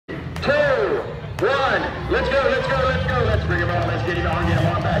1. Let's go, let's go, let's go. Let's bring him on. Let's get him on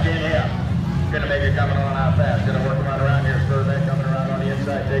back in here. Gonna make it coming on out fast. Gonna work him on around here. Spurback coming around on the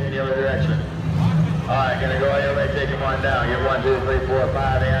inside, taking the other direction. All right, gonna go the other way, take him on down. Get 1, 2, 3, 4,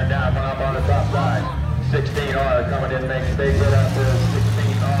 5, and down. One up on the top side. 16R coming in, makes big hit up to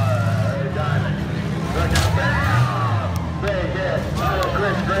 16R. Diamond. Look out there. Big hit. Oh,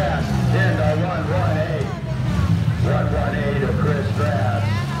 Chris Grass. Into 118. 118 of Chris Grass.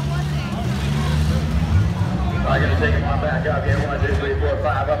 I'm going to take him on back up. Get 1, 2, 3, 4,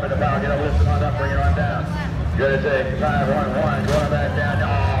 5 up in the bow. Get him lifting on up, bring it on down. Going to take 5, 1, 1, going back down.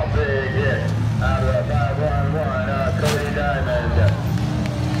 Oh, big hit. Out of the 5, 1, 1. Cody Diamond.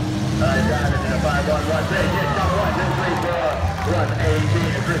 Diamond in the 5, 1, 1. Big hit. Come 1, 2, 3, 4.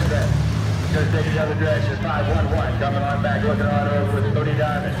 118 of Chris Grass. Going to take it the other direction. 5, 1, 1. Coming on back, looking on over with Cody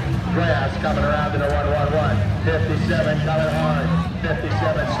Diamond. Grass coming around to the 1, 1, 1. 57 coming hard. 57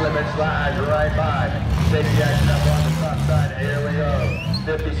 slip and slide right by. Safety action up on the top side. Here we go.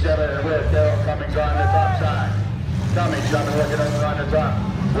 57 with Daryl Cummings on the top side. Cummings coming looking over on the top.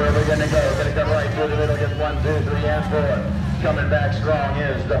 Where are we going to go? Going to come right through the middle. Get 1, 2, 3, and 4. Coming back strong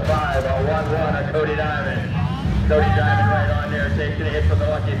is the 5, a 1, 1 of Cody Diamond. Cody Diamond right on there, taking a hit from the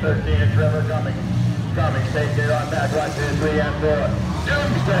lucky 13 and Trevor Cummings. Cummings taking it on back, 1, 2, 3, and 4.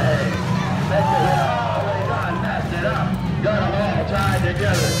 Doomsday! Take the hit all the way on, messed it up. Got them all tied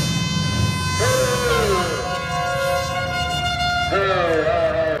together.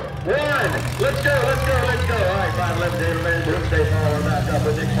 One! Let's go, let's go, let's go. All right, 5 left, David Lane, Doomsday following back up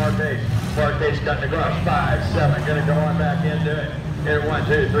with Nick Marquez. Marquez cutting across, 5, 7, gonna go on back into it. Here, 1,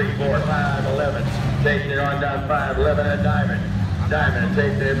 2, 3, 4, 5, 11. Taking it on down 5, 11 and Diamond. Diamond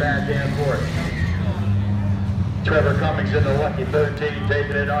taking it back and forth. Trevor Cummings in the lucky 13,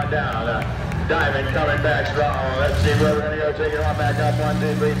 taking it on down. Diamond coming back strong. Let's see where we're going to go. Take it on back up. 1,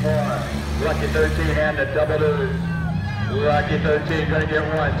 2, 3, 4. Lucky 13 and the double deuce. Lucky 13 going to get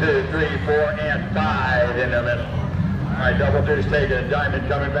 1, 2, 3, 4, and 5 in the middle. All right, double deuce taken. Diamond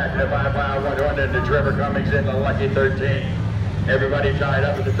coming back to the 5 mile. 1 into Trevor Cummings in the lucky 13. Everybody tied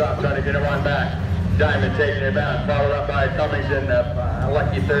up at the top trying to get him on back. Diamond taking it back. Followed up by Cummings in the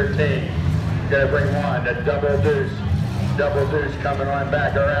lucky 13. Going to bring 1 to double deuce. Double deuce coming on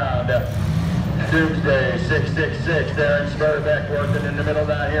back around. Doomsday, 666, Darren Spurbeck working in the middle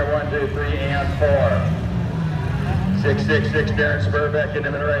down here, 1, 2, 3, and 4. 666, Darren Spurbeck in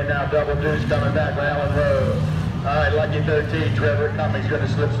the middle right now, double deuce coming back by Allen Rowe. All right, lucky 13, Trevor Cummings going to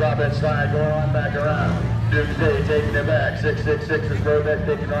slip, slop, and slide, going on back around. Doomsday taking it back, 666 is Spurbeck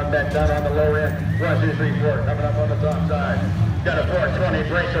taking on back down on the low end, 1, 2, 3, 4, coming up on the top side. Got a 420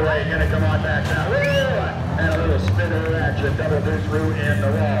 breakaway, going to come on back now. Woo! And a little spinner action, double deuce root in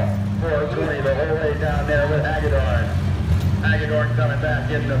the wall. 420 the whole way down there with Hagedorn. Hagedorn coming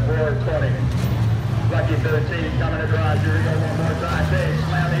back into 420. Lucky 13 coming across. Here we go one more time. Big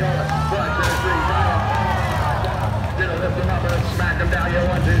slam the over. 1, 2, 3, down. Gonna lift him up and smack him down here.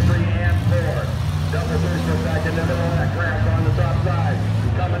 1, 2, 3, and 4. Double booster back in the middle of that crash on the top side.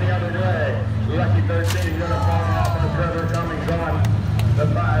 Coming the other way. Lucky 13 gonna fall off on Trevor Cummings on the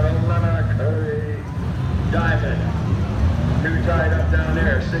 5-11 Cody Diamond. 2 tied up down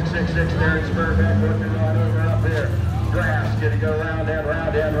there. 666 Darren Spurbeck working on over up here. Grass gonna go round and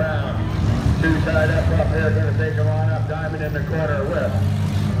round and round. 2 tied up here. Gonna take him on up. Diamond in the corner with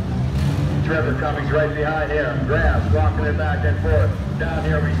Trevor Cummings right behind him. Grass walking it back and forth. Down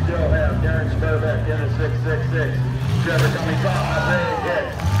here we still have Darren Spurbeck in the 666. Trevor Cummings off a big hit.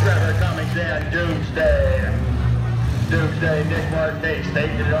 Trevor Cummings and Doomsday. Doomsday, Nick Marquez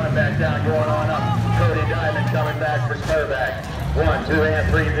taking it on back down, going on up. Cody Diamond coming back for Spurbeck. 1, 2, and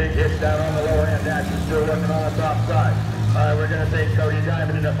 3 big hits down on the lower end. Action still looking on the top side. All right, we're going to take Cody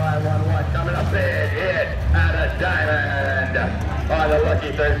Diamond into 5-1-1. Coming up, big hit out of Diamond. On the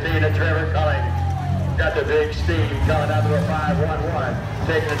lucky 13 of Trevor Cummings. Got the big steam coming out to a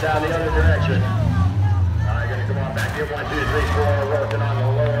 5-1-1. Taking it down the other direction. All right, going to come on back here. 1, 2, 3, 4, working on the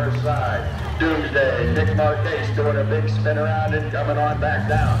lower side. Doomsday, Nick Marquez doing a big spin around and coming on back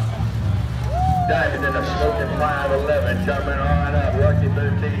down. Diamond in a smoking 5-11, coming on up. Lucky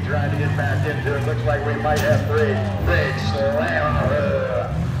 13 trying to get back into it. Looks like we might have 3. Big slam.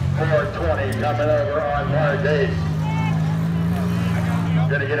 420 coming over on Marquez.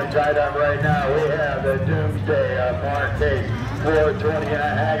 Gonna get him tied up right now. We have the Doomsday of Marquez. 420 and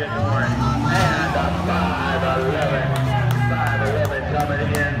a Hagedorn. And a 5-11. 5-11 coming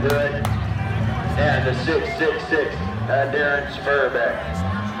into it. And the 666, Darren Spurbeck.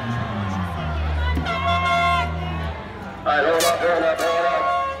 All right, hold up.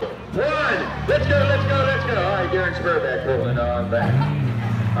 1, let's go. All right, Darren Spurbeck pulling on back.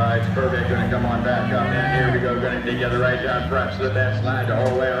 All right, right, Spurbeck going to come on back up. And here we go, going to together right down front. Slip that slide the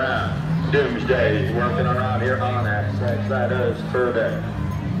whole way around. Doomsday working around here on that side of Spurbeck.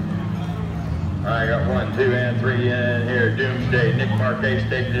 All right, got 1, 2, and 3 in here. Doomsday, Nick Marquez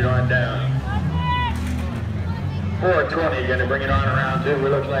taking it on down. 420, going to bring it on around 2. It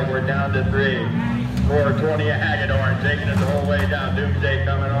looks like we're down to 3. 420, a Hagedorn taking it the whole way down. Doomsday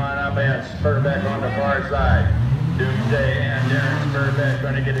coming on up and Spurbeck on the far side. Doomsday and Darren Spurbeck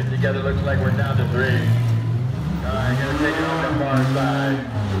going to get it together. Looks like we're down to 3. Going to take it on the far side.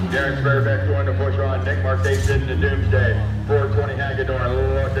 Darren Spurbeck going to push on. Nick Marquez sitting to Doomsday. 420 Hagedorn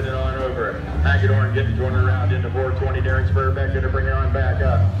looking it on over. Hagedorn getting torn around into 420. Darren Spurbeck going to bring it on back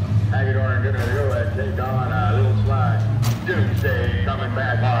up. Hagedorn going to go ahead and take on a little slide. Doomsday coming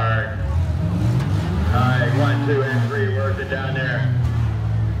back hard. All right, 1, 2, and 3 working down there.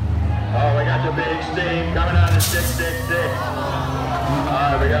 Oh, we got the big steam coming out of 666. All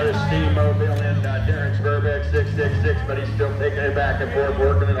right, we got a steam mobile in Darren Spurbeck 666, but he's still taking it back and forth,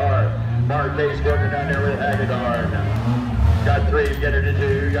 working it hard. Marquez working down there with Hagedorn. Got 3, get it to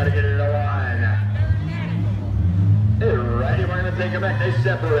 2, got to get it to 1. Alrighty, we're going to take it back. They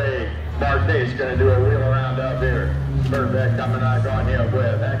separate. Marquez going to do a wheel around up here. Spurbeck coming out on him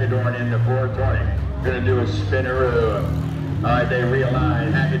with Hagedorn into 420. Going to do a spinneroo. All right, they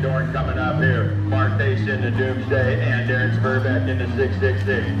realign. Hagedorn coming up here. Marquez into Doomsday and Darren Spurbeck into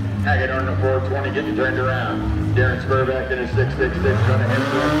 666. Hagedorn to 420 getting turned around. Darren Spurbeck into 666 going to hit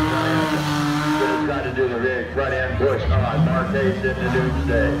the going to try to do the big front end push on. Marquez into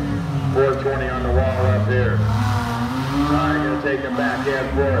Doomsday. 420 on the wall up here. All right, going to take him back and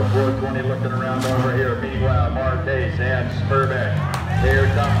forth. 420 looking around over here. Meanwhile, Marquez and Spurbeck. Here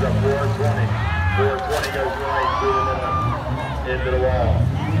comes a 420. 420 goes right through the middle, into the wall.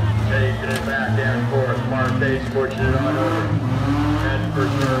 Taking it back and forth. Marquez pushing it on over. And for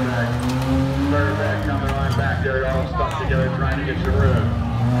Spurbeck. Spurbeck coming on back there, all stuck together, trying to get some room.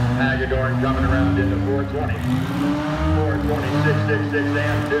 Hagedorn coming around into 420. 420, 666,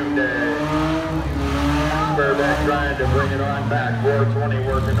 and Doomsday. Spurbeck trying to bring it on back. 420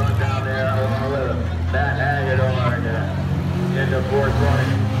 working on down there along with him. That Hagedorn into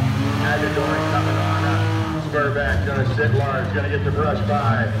 420. Hagedorn coming on up. Spurbeck going to sit large, going to get the brush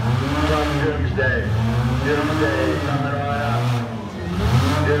by from Doomsday. Doomsday coming on up.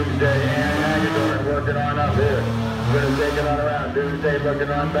 Doomsday and Hagedorn working on up here. Going to take it on around. Doomsday looking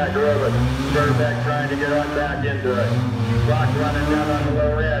on back over. Spurbeck trying to get on back into it. Clock running down on the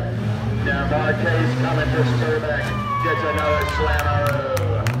lower end. Now Marquez coming to Spurbeck. Gets another slammeroo.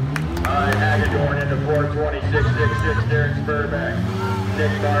 All right, Hagedorn into 420, 666 Darren Spurbeck.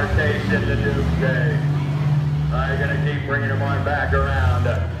 Nick Marquez into Doomsday. I'm going to keep bringing him on back around.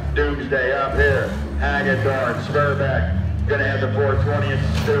 Doomsday up here. Hagedorn, Spurbeck. Going to have the 420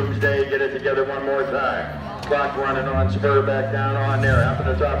 and Doomsday get it together one more time. Clock running on Spurbeck down on there. Up on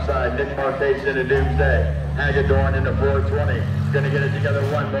the top side. Nick Marquez into Doomsday. Hagedorn into 420. Going to get it together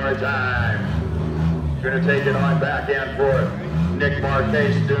one more time. Going to take it on back and forth. Nick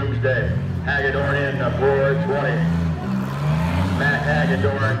Marquez, Doomsday. Hagedorn in the 420. Matt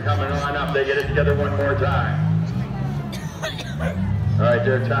Hagedorn coming on up. They get it together one more time. All right,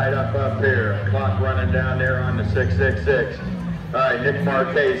 they're tied up here. Clock running down there on the 666. All right, Nick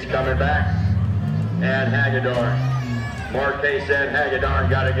Marquez coming back. And Hagedorn. Marquez and Hagedorn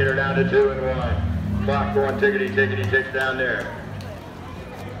got to get her down to 2 and 1. Clock going tickety-tick down there.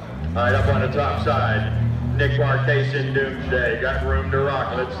 All right, up on the top side. Nick Marquez in Doomsday. Got room to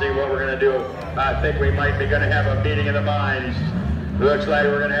rock. Let's see what we're going to do. I think we might be going to have a meeting of the minds. Looks like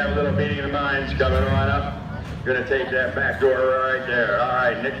we're going to have a little meeting of the minds coming on up. Going to take that back door right there. All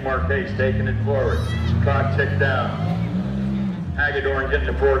right, Nick Marquez taking it forward. Clock ticked down. Hagedorn getting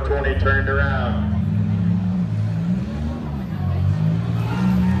the 420 turned around.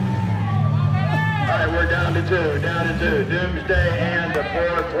 All right, we're down to 2. Doomsday and the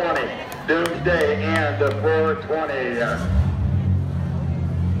 420. Doomsday and the 420.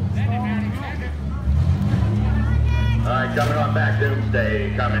 All right, coming on back,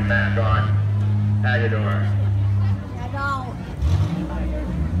 Doomsday, coming back on Hagedorn.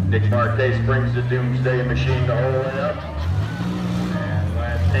 Nick Marquez brings the Doomsday machine the whole way up. And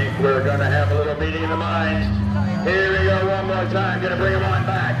I think we're going to have a little meeting of the minds. Here we go one more time, going to bring him on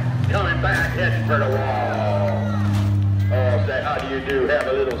back. Coming back, heading for the wall. Oh, say, how do you do? Have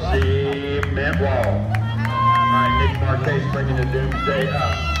a little cement wall. All right, Nick Marquez bringing the Doomsday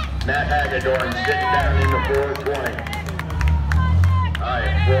up. Matt Hagedorn sitting down in the 420. All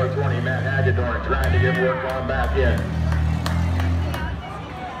right, 420, Matt Hagedorn trying to get work on back in.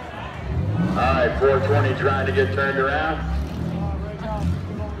 All right, 420 trying to get turned around.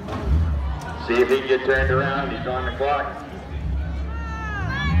 See if he can get turned around. He's on the clock.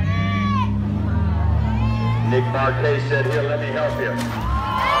 Nick Marquez said, "Here, let me help you."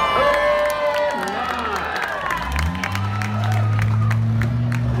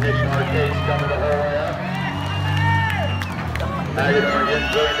 Nick Marquez coming the whole way up. Hagedorn getting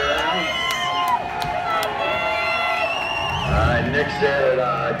turned around. All right, Nick said,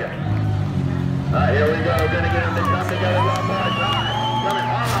 here we go. Gonna get him to come together one more time. Coming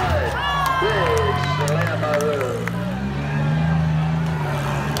hard. Big slammaroo.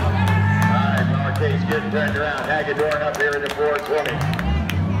 All right, Marquez getting turned around. Hagedorn up here in the 420.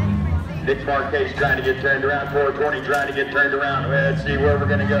 Nick Marquez trying to get turned around. 420 trying to get turned around. Let's see where we're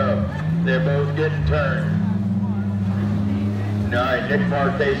going to go. They're both getting turned. All right, Nick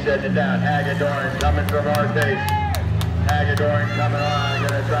Marquez setting it down. Hagedorn coming from Marquez. Hagedorn coming on.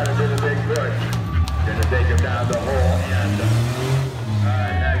 Going to try to do the big push. Going to take him down the whole end. All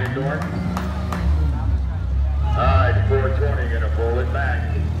right, Hagedorn. All right, 420 going to pull it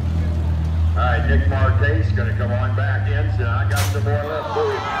back. All right, Nick Marquez going to come on back in. So I got some more left.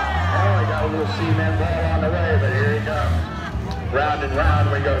 Oh, he got a little cement ball on the way, but here he comes. Round and round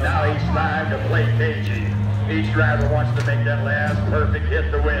we go. Now each time to play cagey. Each driver wants to make that last perfect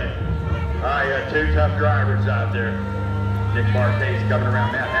hit to win. All right, you got two tough drivers out there. Nick Marquez coming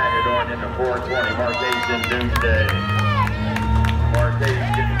around. Matt Hagedorn in the 420. Marquez in Doomsday. Marquez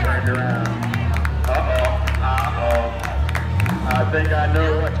getting turned around. I think I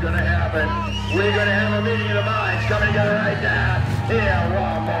know what's going to happen. We're going to have a meeting of the minds coming together right now. Here,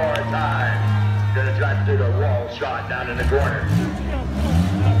 one more time. Going to try to do the wall shot down in the corner.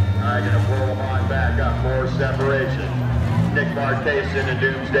 All right, going to pull them on back up. More separation. Nick Marquez in the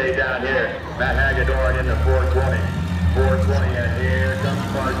Doomsday down here. Matt Hagedorn in the 420. 420, and here comes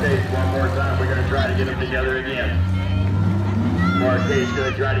Marquez one more time. We're going to try to get them together again. Marquez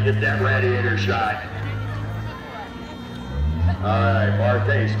going to try to get that radiator shot. All right,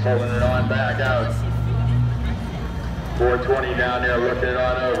 Marquez pulling it on back out. 420 down there looking it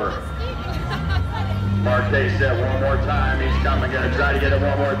on over. Marquez said one more time. He's coming. Going to try to get it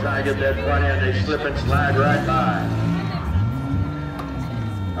one more time. Get that front end. They slip and slide right by.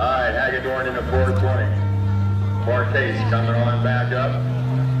 All right, Hagedorn in the 420. Marquez coming on back up.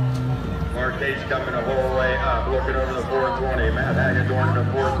 Marquez coming the whole way up. Looking over the 420. Matt Hagedorn in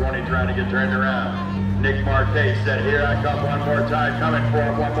the 420 trying to get turned around. Nick Marquez said, "Here I come one more time, coming for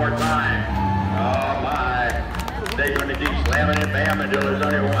him one more time." Oh my. They're going to keep slamming it, bam, until there's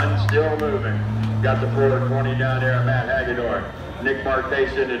only one still moving. Got the 420 down there, Matt Hagedorn. Nick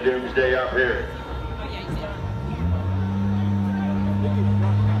Marquez in the Doomsday up here.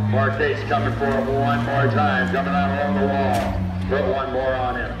 Marquez coming for him one more time, coming out along the wall. Put one more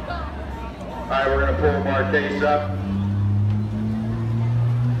on him. All right, we're going to pull Marquez up.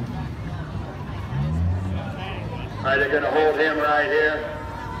 All right, they're going to hold him right here.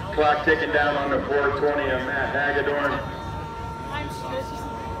 Clock ticking down on the 420 of Matt Hagedorn.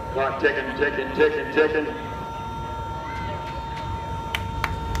 Clock ticking, ticking, ticking, ticking.